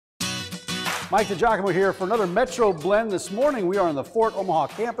Mike DiGiacomo here for another Metro Blend. This morning we are on the Fort Omaha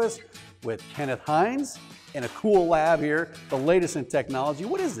campus with Kenneth Hines in a cool lab here, the latest in technology.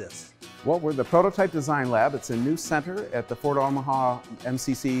 What is this? Well, we're the Prototype Design Lab. It's a new center at the Fort Omaha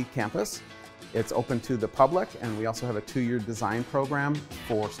MCC campus. It's open to the public, and we also have a 2-year design program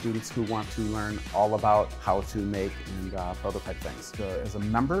for students who want to learn all about how to make and prototype things. So as a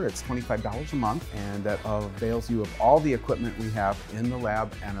member, it's $25 a month, and that avails you of all the equipment we have in the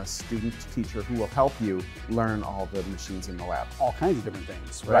lab and a student teacher who will help you learn all the machines in the lab. All kinds of different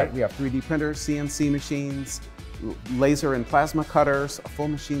things, Right? We have 3D printers, CNC machines, laser and plasma cutters, a full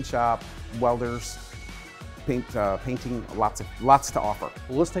machine shop, welders, painting, lots to offer.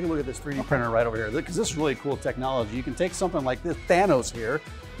 Well, let's take a look at this 3D printer right over here, because this is really cool technology. You can take something like this Thanos here.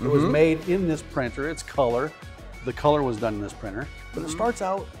 It was made in this printer. It's color. The color was done in this printer, but it starts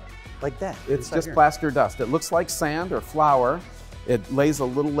out like that. It's just plaster dust. It looks like sand or flour. It lays a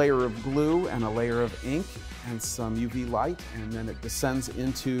little layer of glue and a layer of ink and some UV light, and then it descends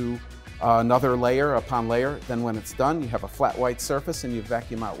into another layer upon layer. Then when it's done, you have a flat white surface and you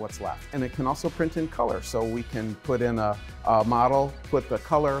vacuum out what's left. And it can also print in color, so we can put in a model, put the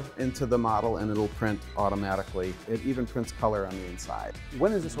color into the model, and it'll print automatically. It even prints color on the inside.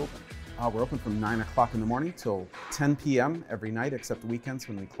 When is this open? We're open from 9 o'clock in the morning till 10 p.m. every night, except the weekends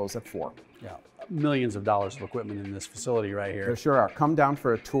when we close at 4. Yeah, millions of dollars of equipment in this facility right here. There sure are. Come down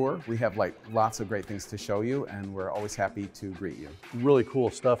for a tour. We have lots of great things to show you, and we're always happy to greet you. Really cool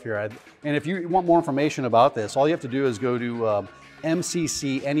stuff here. And if you want more information about this, all you have to do is go to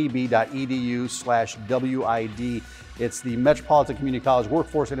mccneb.edu/WID. It's the Metropolitan Community College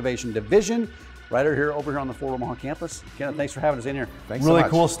Workforce Innovation Division, right over here on the Fort Omaha campus. Kenneth, thanks for having us in here. Thanks so much. Really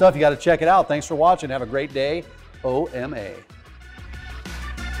cool stuff. You got to check it out. Thanks for watching. Have a great day. OMA.